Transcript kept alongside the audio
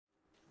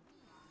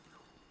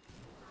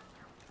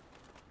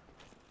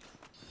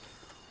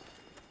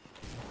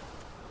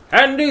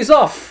And he's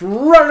off,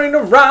 running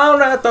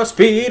around at the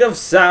speed of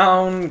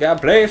sound.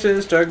 Got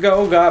places to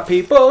go, got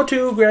people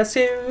to grass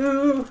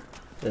you.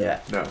 Yeah.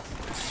 No.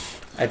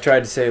 I tried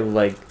to say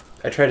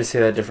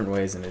that different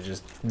ways, and it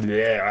just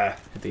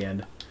at the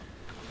end.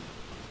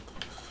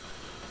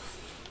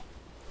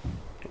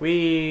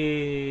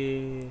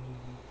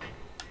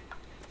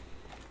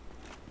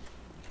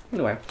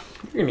 Anyway,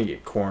 You're gonna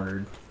get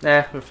cornered.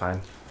 nah, we're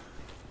fine.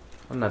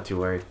 I'm not too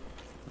worried.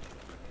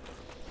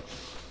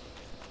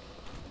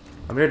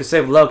 I'm here to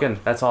save Logan.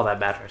 That's all that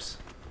matters.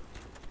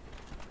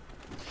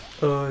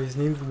 Oh, his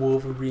name's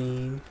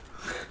Wolverine.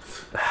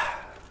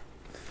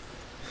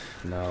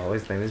 No,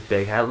 his name is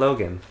Big Hat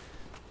Logan.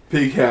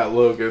 Big Hat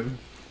Logan.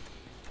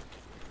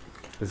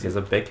 Because he has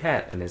a big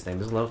hat, and his name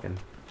is Logan.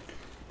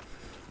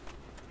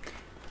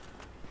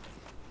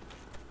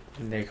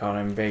 They call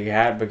him Big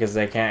Hat because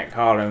they can't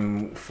call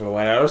him for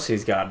what else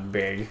he's got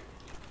big.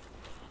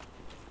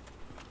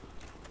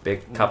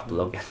 Big Cup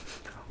Logan.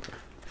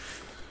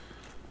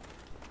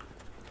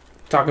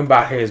 Talking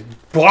about his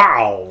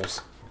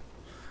balls.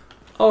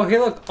 Oh, hey,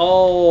 look,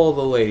 all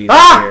the ladies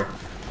Ah! are here.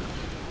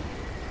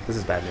 This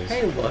is bad news.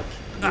 Hey, look,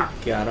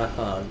 you got a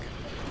hug.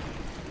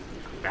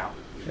 Ow.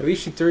 At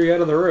least she threw you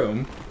out of the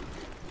room.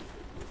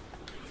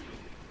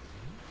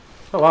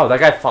 Oh wow, that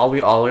guy followed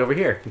me all the way over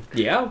here.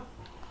 Yeah.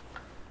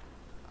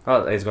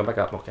 Oh, he's going back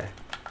up. Okay.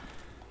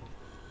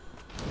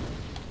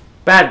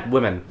 Bad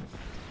women.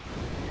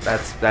 That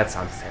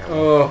sounds terrible.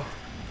 Oh,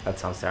 That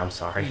sounds terrible. I'm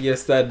sorry.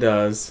 yes, that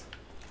does.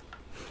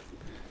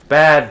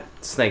 Bad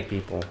snake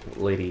people,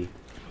 lady.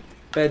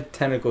 Bad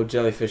tentacle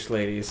jellyfish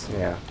ladies.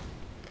 Yeah.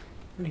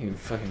 I don't even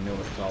fucking know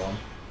what to call them.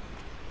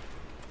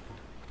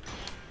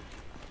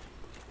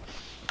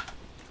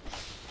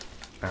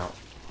 Ow.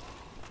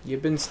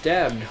 You've been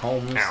stabbed,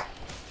 Holmes. Ow.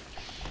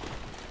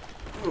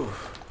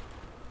 Oof.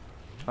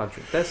 I'll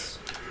drink this.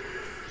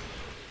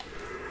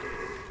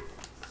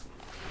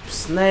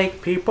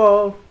 Snake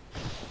people.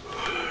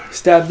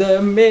 Stab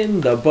them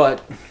in the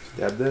butt.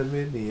 Stab them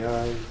in the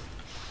eyes.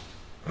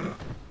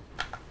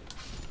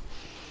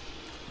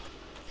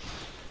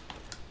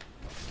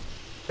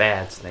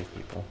 Bad snake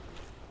people.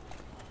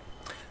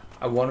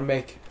 I want to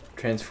make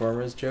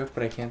Transformers joke,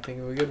 but I can't think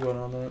of a good one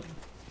on that.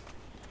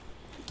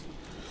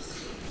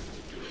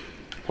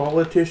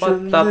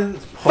 Politicians. What the and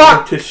fuck?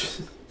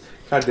 politicians.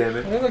 God damn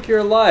it. Hey, look, you're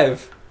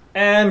alive.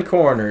 And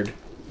cornered.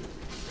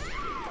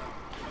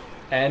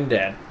 And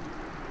dead.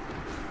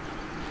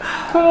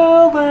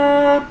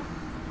 Cover.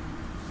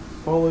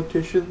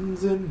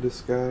 Politicians in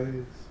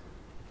disguise.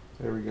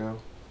 There we go.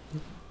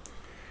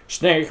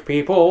 Snake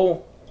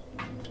people.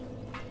 I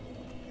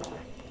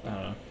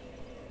don't know.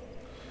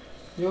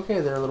 You okay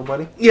there, little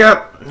buddy?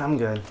 Yep. I'm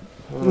good.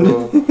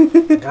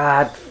 Oh.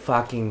 God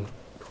fucking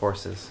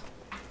horses.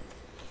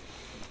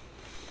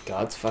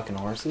 God's fucking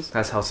horses?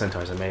 That's how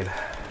centaurs are made.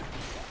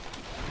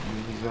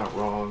 He's not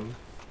wrong.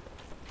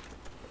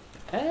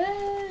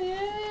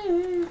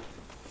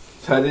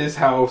 That is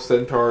how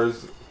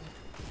centaurs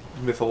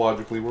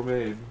mythologically were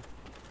made.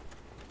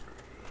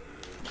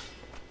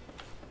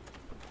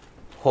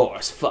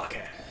 Horse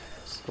fuckers.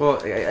 Well,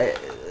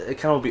 it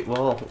kind of be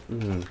well.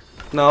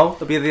 No,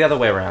 it'll be the other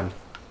way around.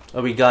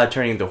 It'll be God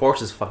turning into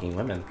horses, fucking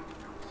women.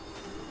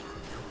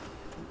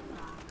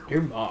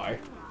 You're my.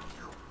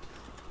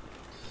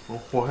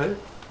 What?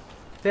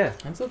 Yeah.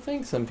 That's a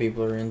thing some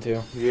people are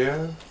into.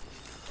 Yeah.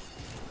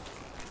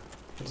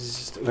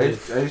 It's just I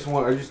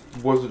just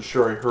wasn't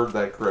sure I heard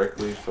that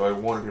correctly, so I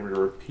wanted him to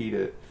repeat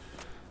it.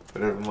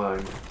 But never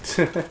mind.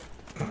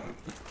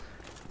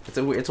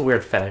 It's a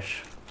weird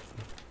fetish.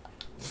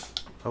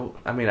 Oh,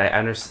 I mean, I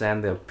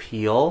understand the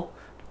appeal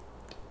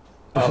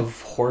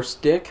of horse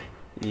dick.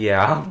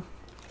 Yeah,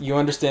 You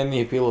understand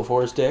the appeal of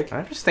horse dick? I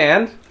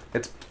understand.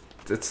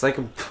 It's like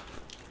a,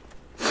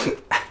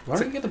 Why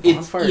don't you get the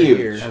bonfire huge.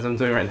 here? as I'm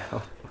doing right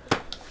now.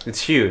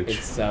 It's huge.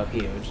 It's so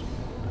huge.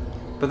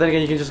 But then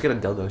again, you can just get a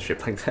dildo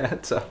shaped like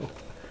that. So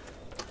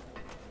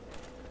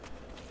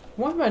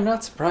Why am I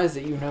not surprised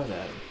that you know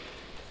that?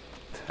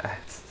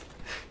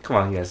 come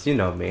on, yes, you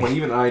know me. When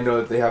even I know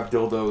that they have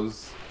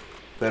dildos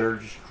that are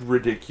just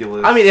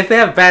ridiculous. I mean, if they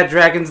have bad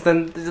dragons,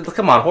 then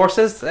come on,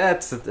 horses.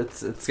 It's a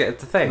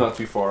thing. Not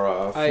too far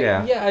off.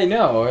 Yeah. I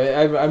know.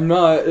 I'm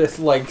not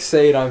like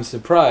saying I'm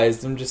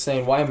surprised. I'm just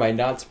saying, why am I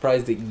not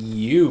surprised that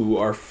you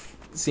are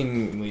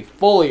seemingly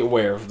fully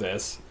aware of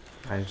this?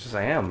 I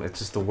am. It's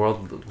just the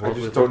world. I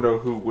just don't know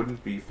who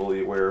wouldn't be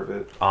fully aware of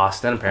it.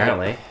 Austin,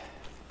 apparently.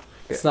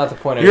 It's not the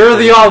point. You're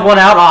the odd one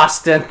out,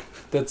 Austin.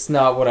 That's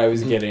not what I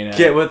was getting at.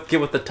 Get with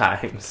the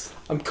times.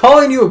 I'm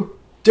calling you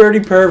a dirty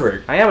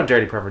pervert I am a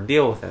dirty pervert.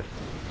 Deal with it.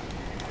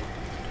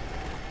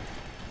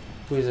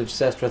 who is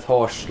obsessed with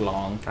horse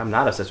schlong. I'm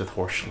not obsessed with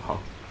horse schlong.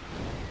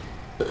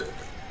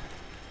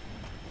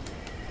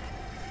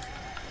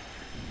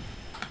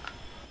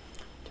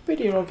 Too bad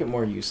you don't get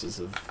more uses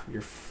of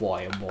your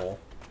flyable.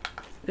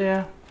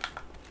 Yeah.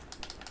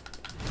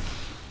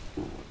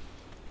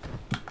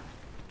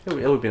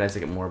 It would be nice to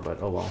get more, but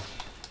oh well.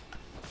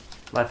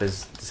 Life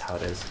is just how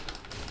it is.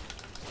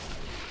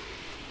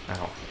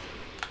 Ow.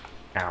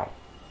 Ow.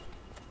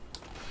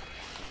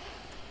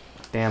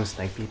 Damn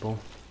snake people.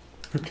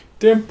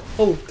 Damn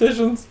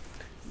politicians.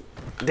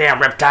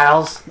 Damn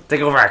reptiles.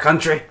 Take over our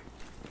country.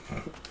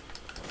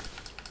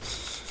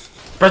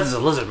 President's a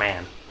lizard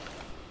man.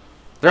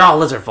 They're all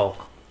lizard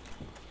folk.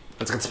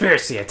 It's a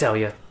conspiracy, I tell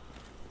you.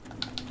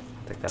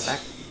 Take that back.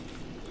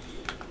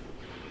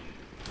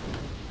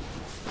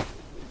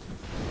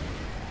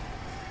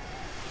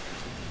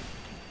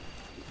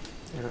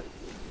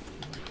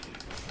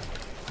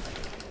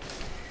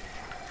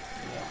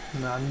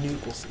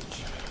 Non-nuclear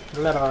siege.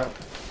 Let her.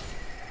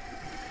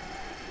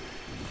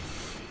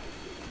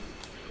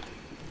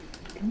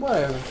 What I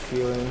have a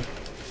feeling.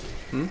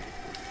 Hmm?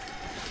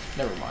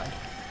 Never mind.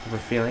 Have a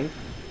feeling?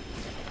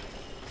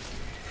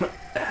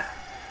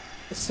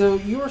 So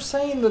you were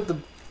saying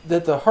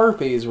that the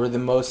harpies were the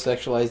most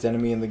sexualized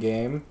enemy in the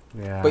game,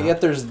 Yeah. but yet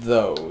there's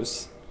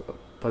those.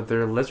 But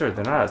they're a lizard,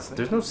 they're not.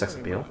 There's no sex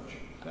appeal.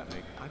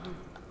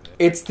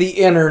 It's the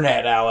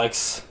internet,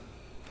 Alex.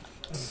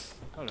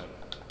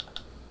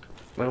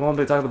 I won't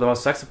be talking about the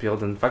most sex appeal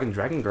than fucking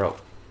Dragon Girl.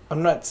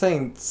 I'm not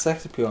saying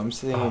sex appeal. I'm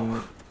saying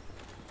Oh.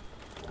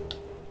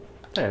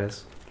 There it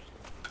is.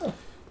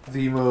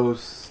 The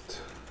most...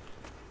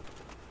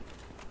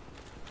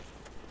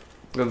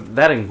 Well,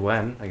 that and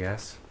Gwen, I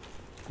guess.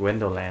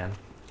 Gwendolyn.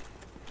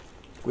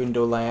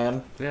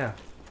 Windowland. Yeah.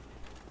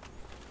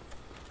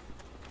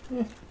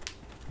 I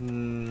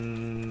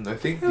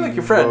think I like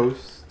your friend.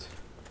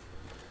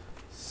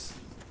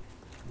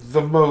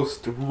 The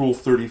most Rule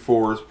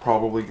 34 is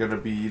probably going to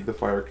be the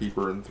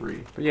Firekeeper in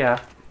 3. But yeah,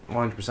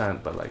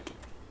 100%, but like...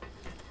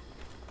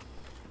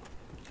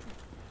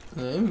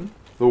 Mm.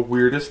 The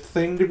weirdest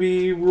thing to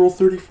be Rule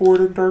 34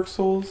 in Dark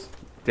Souls?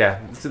 Yeah,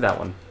 let's do that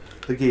one.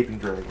 The Gaping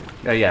Dragon.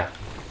 Yeah.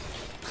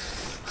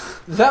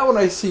 That one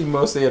I see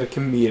mostly at a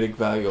comedic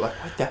value. Like,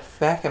 what the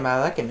fuck am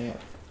I looking at?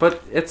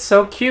 But it's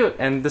so cute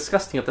and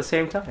disgusting at the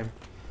same time.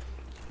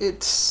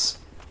 It's...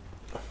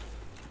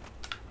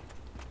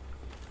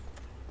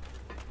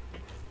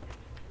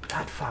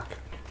 God, fuck.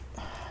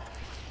 I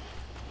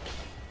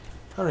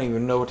don't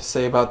even know what to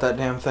say about that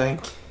damn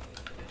thing.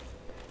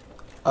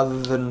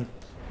 Other than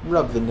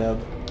rub the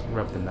nub.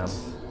 Rub the nub.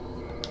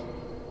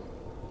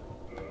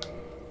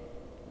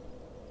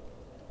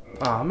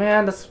 Oh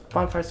man, this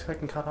bonfire's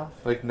fucking cut off.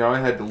 Like, now I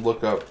had to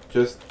look up,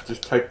 just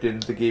typed in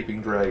the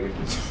Gaping Dragon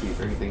just to see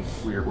if anything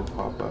weird would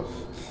pop up.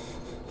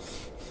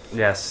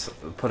 Yes,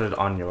 put it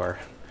on your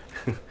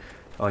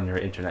on your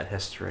internet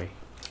history.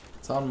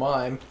 It's on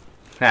mine.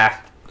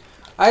 Ah,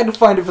 I had to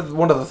find it for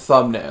one of the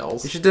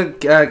thumbnails. you should do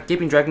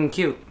Gaping Dragon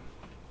cute.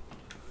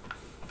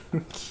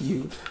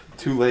 Cute.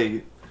 Too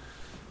late.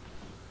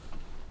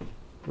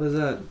 What is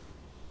that?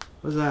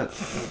 What's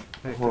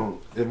that?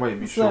 Well, it might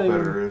be It's show not even-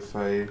 better if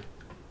I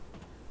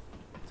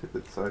tip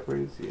it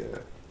sideways. Yeah.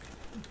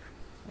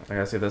 I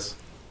gotta see this.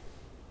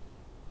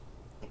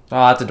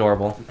 Oh, that's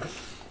adorable.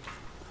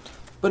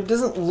 But it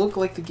doesn't look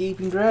like the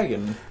Gaping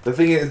Dragon. The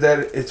thing is that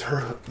it's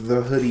her.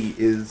 The hoodie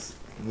is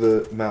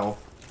the mouth.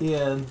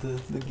 Yeah,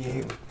 the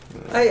gape.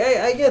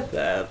 I get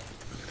that.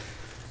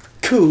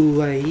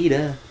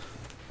 Cool-Aida.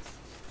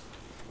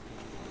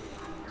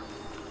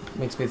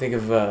 Makes me think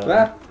of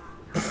Ah.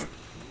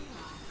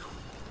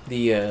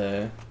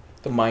 the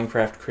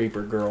Minecraft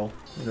creeper girl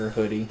in her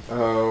hoodie.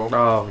 Oh.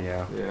 Oh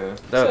yeah. Yeah.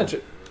 That,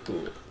 Such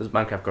those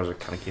Minecraft girls are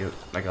kind of cute.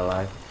 Not gonna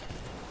lie.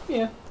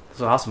 yeah.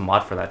 There's an awesome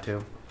mod for that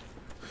too.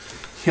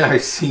 Yeah, I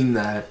seen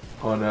that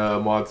on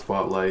Mod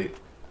Spotlight.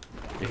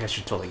 You guys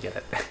should totally get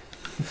it.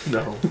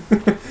 No.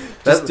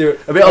 Just do it.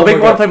 I mean, I'll Oh make my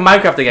me want God. to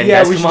play Minecraft again.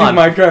 Yeah, guys, we should come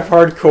do on. Minecraft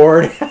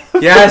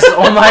hardcore. Yes.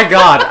 Oh my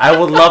god, I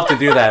would love to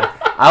do that.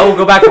 I will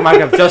go back to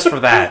Minecraft just for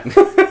that.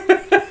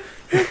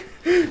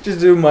 Just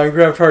do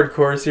Minecraft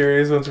hardcore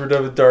series once we're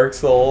done with Dark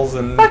Souls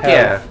and Fuck have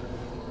yeah.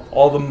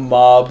 all the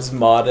mobs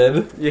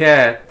modded.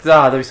 Yeah. Oh,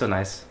 that'd be so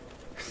nice.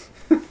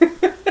 And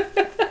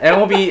it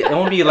won't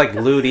be like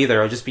loot either.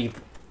 It'll just be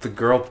the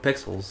girl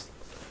pixels.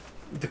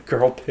 The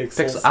girl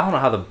pixels. I don't know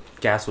how the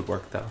gas would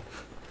work though.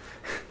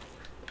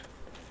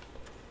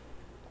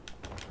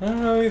 I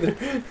don't know either.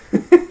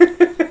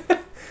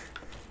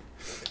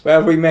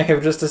 Well, we may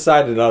have just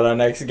decided on our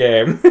next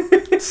game.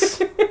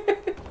 I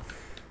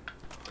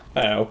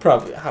don't know,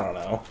 probably, I don't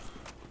know.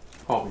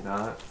 Probably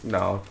not.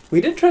 No,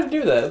 We did try to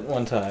do that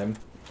one time.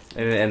 it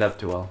didn't end up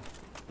too well.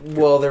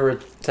 Well, there were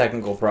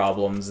technical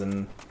problems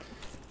and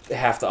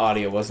half the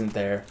audio wasn't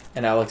there,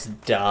 and Alex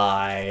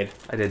died.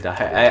 I did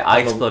die. I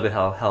exploded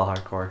hell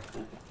hardcore.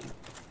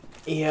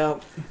 Yeah.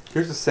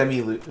 Here's a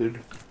semi-looted.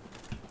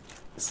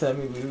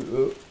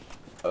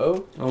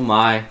 Oh, Oh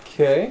my.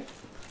 okay.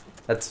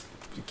 That's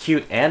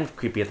cute and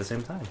creepy at the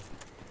same time.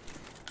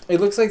 It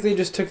looks like they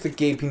just took the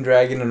gaping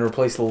dragon and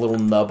replaced the little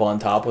nub on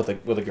top with a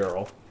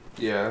girl.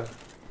 Yeah.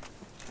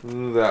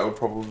 That would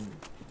probably...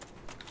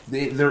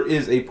 There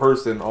is a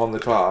person on the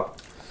top.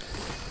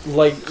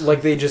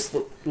 Like they just,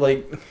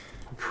 like...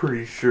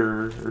 Pretty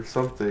sure, or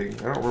something.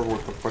 I don't remember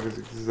what the fuck is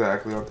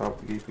exactly on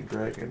top of the Gaping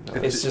Dragon.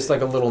 No. It's just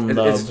like a little It-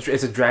 nub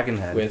It's a dragon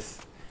head.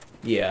 with,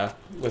 yeah,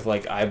 with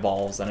like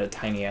eyeballs and a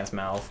tiny ass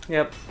mouth.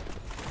 Yep.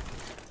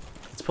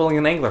 It's pulling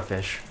an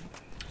anglerfish.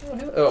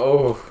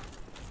 Oh,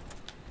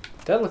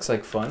 That looks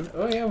like fun.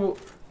 Oh yeah, we'll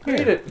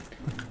read it.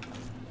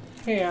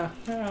 Yeah.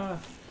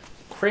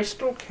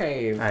 Crystal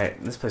Cave.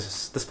 Alright, this place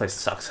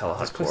sucks hella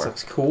This place hardcore.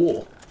 looks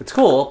cool. It's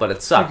cool, but it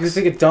Like, sucks. you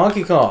think of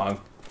Donkey Kong.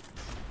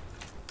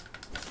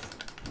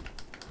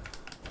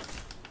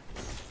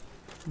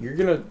 You're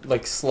gonna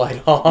like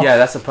slide off. Yeah,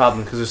 that's the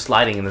problem because there's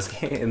sliding in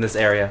this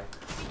area.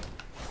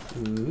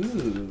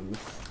 Ooh.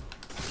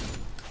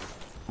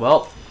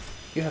 Well,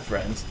 You have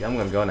friends. yeah, I'm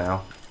gonna go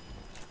now.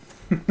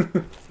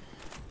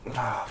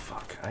 Oh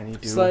fuck! I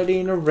need to.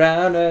 Sliding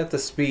around at the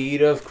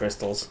speed of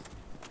crystals.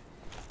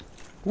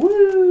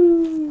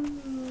 Woo!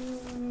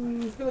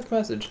 Feel like a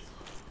message.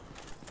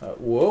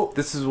 Whoa.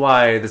 This is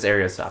why this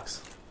area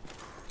sucks.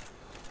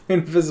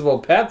 Invisible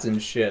paths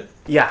and shit.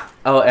 Yeah.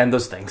 Oh, and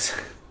those things.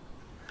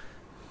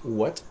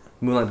 What?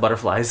 Moonlight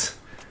butterflies.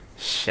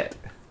 Shit.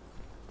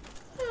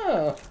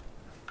 Oh.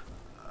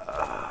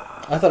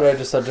 I thought I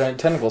just saw giant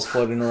tentacles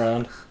floating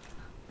around.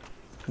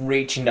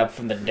 Reaching up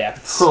from the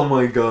depths. Oh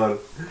my god.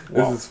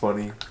 Wow. This is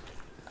funny.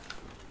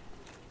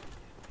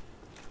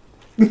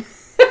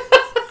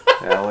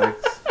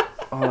 Alex.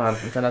 Hold on,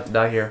 I'm trying not to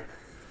die here.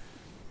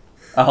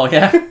 Oh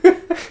yeah.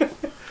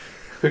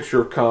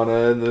 Picture of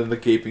Kana and then the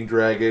gaping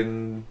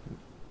dragon.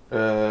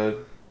 Health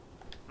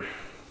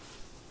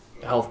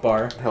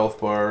bar. Health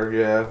bar,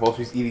 yeah, while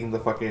she's eating the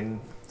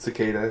fucking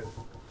cicada.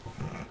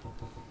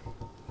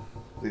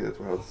 I think that's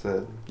what it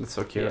said. That's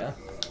so cute. Yeah.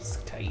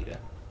 Cicada.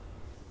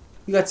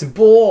 You got some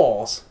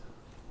balls.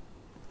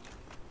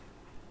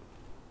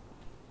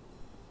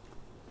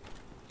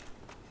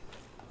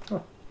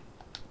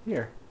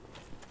 Here.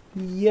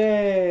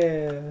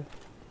 Yeah.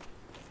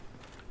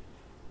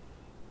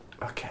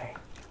 Okay.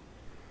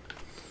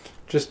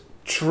 Just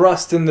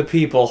trust in the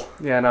people.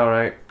 Yeah, I know,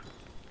 right?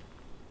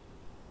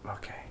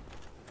 Okay.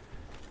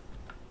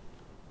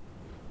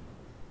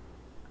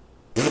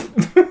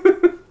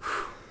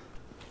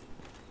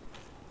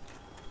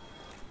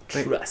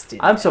 Wait, Trust in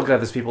I'm so glad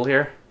there's people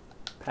here.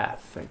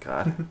 Path, thank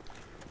God.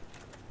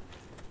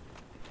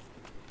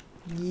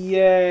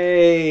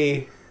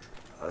 Yay.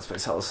 Oh, this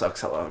place hella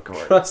sucks, hella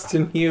hardcore. Trust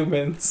in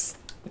humans.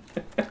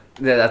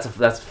 Yeah,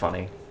 that's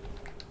funny.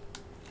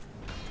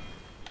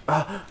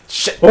 Ah,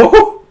 shit.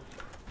 Oh!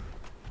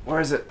 Where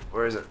is it?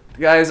 Where is it?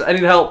 Guys, I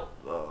need help.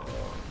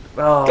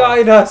 Oh,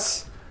 Guide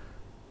us.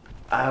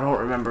 I don't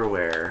remember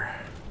where.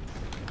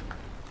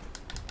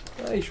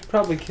 Well, you should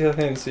probably kill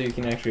him so you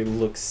can actually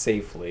look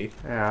safely.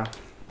 Yeah.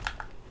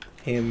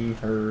 Him,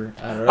 her,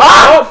 I don't know.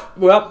 Ah! Oh,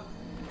 well,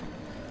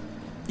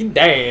 you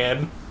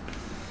dead.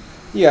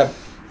 You got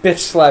bitch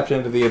slapped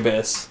into the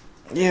abyss.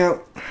 Yeah.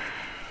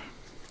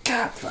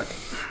 God, fuck.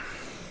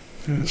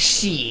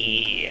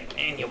 Shit,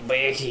 and you're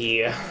back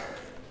here.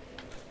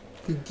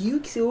 The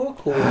Duke's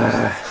Oracle.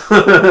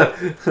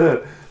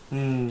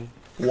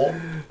 What?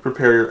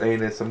 Prepare your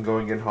anus, I'm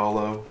going in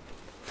hollow.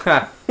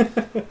 Ha.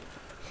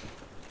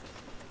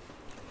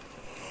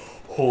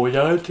 Hold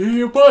on to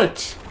your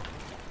butt.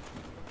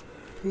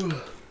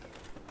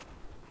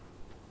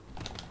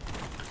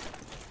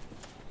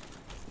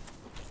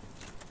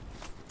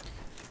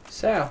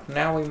 So,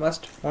 now we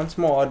must once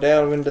more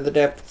delve into the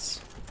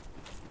depths.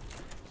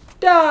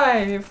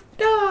 Dive!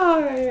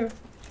 Dive!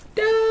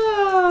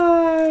 Dive!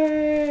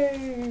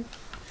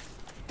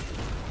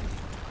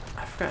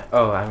 I forgot.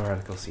 Oh, I'm a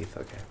radical Seath,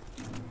 okay.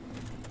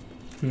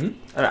 Hmm?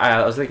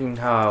 I was thinking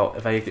how,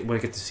 if I when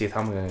I get to Seath,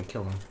 how am I going to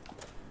kill him?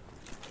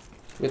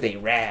 With a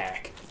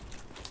rack.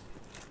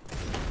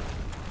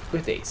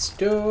 With a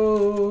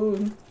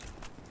stone.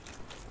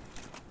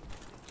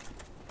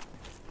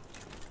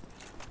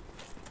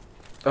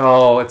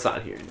 Oh, it's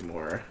not here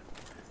anymore.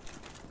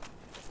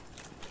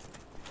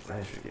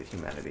 I should get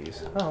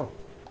humanities. Oh,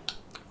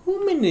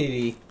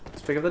 Humanity.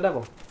 speak of the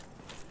devil.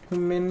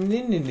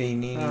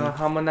 Humanity.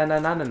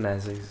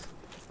 Humananananazis.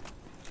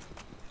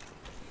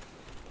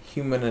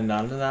 Human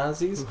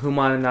anonymizes?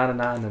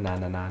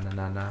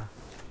 Humanananananananana.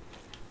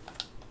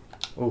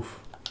 Oof.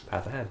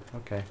 Path ahead.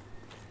 Okay.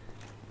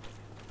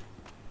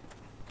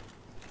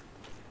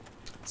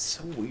 It's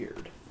so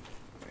weird.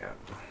 Yeah.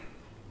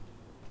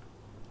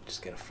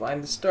 Just gotta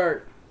find the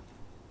start.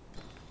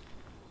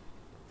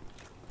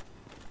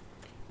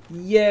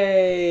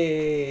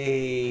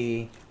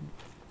 Yay!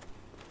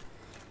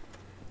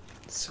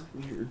 It's so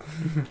weird.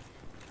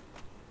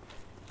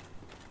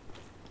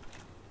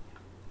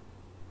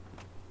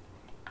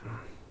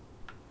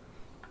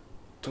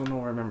 Don't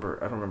know. Remember.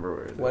 I don't remember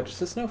where it is. Watch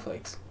the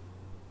snowflakes.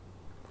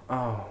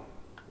 Oh,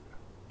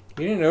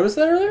 You didn't notice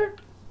that earlier?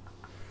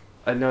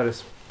 I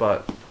noticed,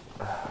 but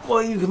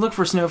Well, you can look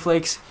for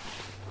snowflakes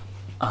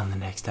on the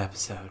next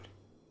episode.